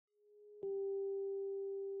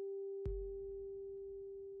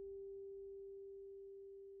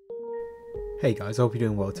Hey guys, I hope you're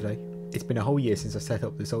doing well today. It's been a whole year since I set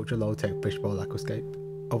up this ultra low tech fishbowl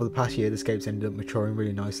aquascape. Over the past year the scapes ended up maturing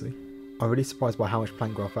really nicely. I'm really surprised by how much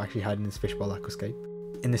plant growth I actually had in this fishbowl aquascape.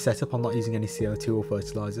 In the setup I'm not using any CO2 or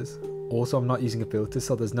fertilisers. Also I'm not using a filter,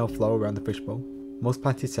 so there's no flow around the fishbowl. Most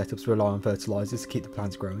planted setups rely on fertilisers to keep the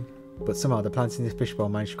plants growing, but somehow the plants in this fishbowl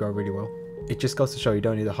managed to grow really well. It just goes to show you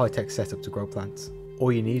don't need a high tech setup to grow plants.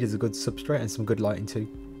 All you need is a good substrate and some good lighting too.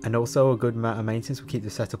 And also a good amount of maintenance will keep the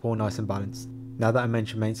setup all nice and balanced. Now that I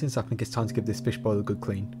mentioned maintenance, I think it's time to give this fishbowl a good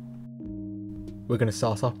clean. We're going to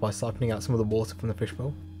start off by siphoning out some of the water from the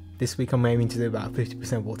fishbowl. This week I'm aiming to do about a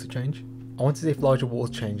 50% water change. I want to see if larger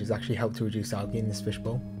water changes actually help to reduce algae in this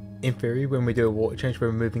fishbowl. In theory, when we do a water change we're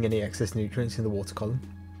removing any excess nutrients in the water column.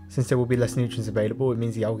 Since there will be less nutrients available, it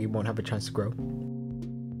means the algae won't have a chance to grow.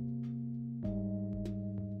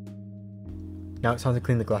 Now it's time to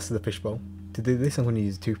clean the glass of the fishbowl. To do this I'm going to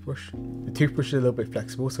use a toothbrush. The toothbrush is a little bit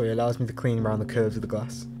flexible, so it allows me to clean around the curves of the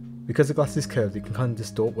glass. Because the glass is curved it can kind of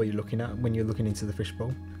distort what you're looking at when you're looking into the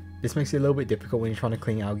fishbowl. This makes it a little bit difficult when you're trying to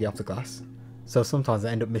clean algae off the glass, so sometimes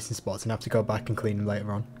I end up missing spots and have to go back and clean them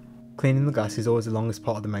later on. Cleaning the glass is always the longest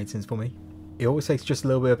part of the maintenance for me. It always takes just a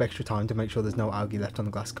little bit of extra time to make sure there's no algae left on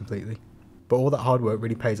the glass completely, but all that hard work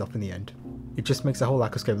really pays off in the end. It just makes the whole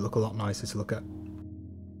aquascape look a lot nicer to look at.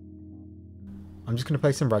 I'm just going to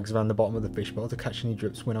place some rags around the bottom of the fishbowl to catch any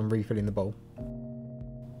drips when I'm refilling the bowl.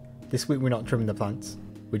 This week we're not trimming the plants,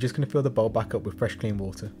 we're just going to fill the bowl back up with fresh clean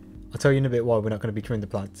water. I'll tell you in a bit why we're not going to be trimming the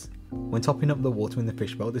plants. When topping up the water in the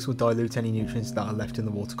fishbowl this will dilute any nutrients that are left in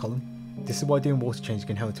the water column. This is why doing water change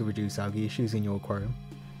can help to reduce algae issues in your aquarium.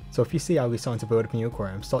 So if you see algae starting to build up in your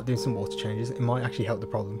aquarium, start doing some water changes, it might actually help the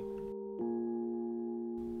problem.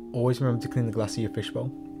 Always remember to clean the glass of your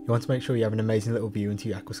fishbowl. You want to make sure you have an amazing little view into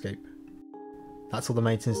your aquascape. That's all the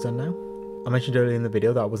maintenance done now. I mentioned earlier in the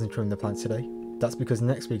video that I wasn't trimming the plants today. That's because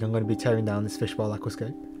next week I'm going to be tearing down this fishbowl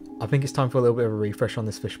aquascape. I think it's time for a little bit of a refresh on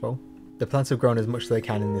this fishbowl. The plants have grown as much as they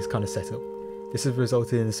can in this kind of setup. This has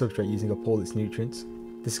resulted in the substrate using up all its nutrients.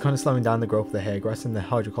 This is kind of slowing down the growth of the hairgrass and the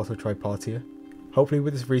Hydrocotyle Tripartita. Hopefully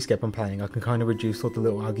with this rescape I'm planning I can kind of reduce all the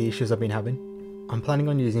little algae issues I've been having. I'm planning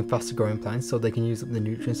on using faster growing plants so they can use up the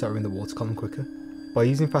nutrients that are in the water column quicker. By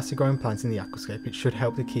using faster growing plants in the aquascape it should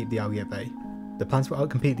help to keep the algae at bay. The plants will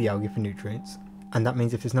outcompete the algae for nutrients, and that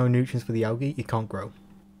means if there's no nutrients for the algae, it can't grow.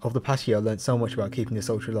 Over the past year I learned so much about keeping this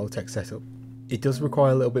ultra low tech setup. It does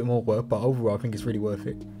require a little bit more work, but overall I think it's really worth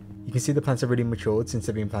it. You can see the plants have really matured since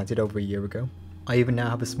they've been planted over a year ago. I even now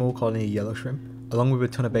have a small colony of yellow shrimp, along with a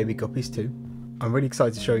ton of baby guppies too. I'm really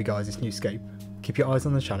excited to show you guys this new scape. Keep your eyes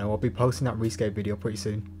on the channel, I'll be posting that rescape video pretty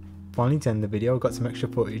soon. Finally to end the video I got some extra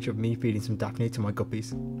footage of me feeding some Daphne to my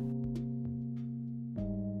guppies.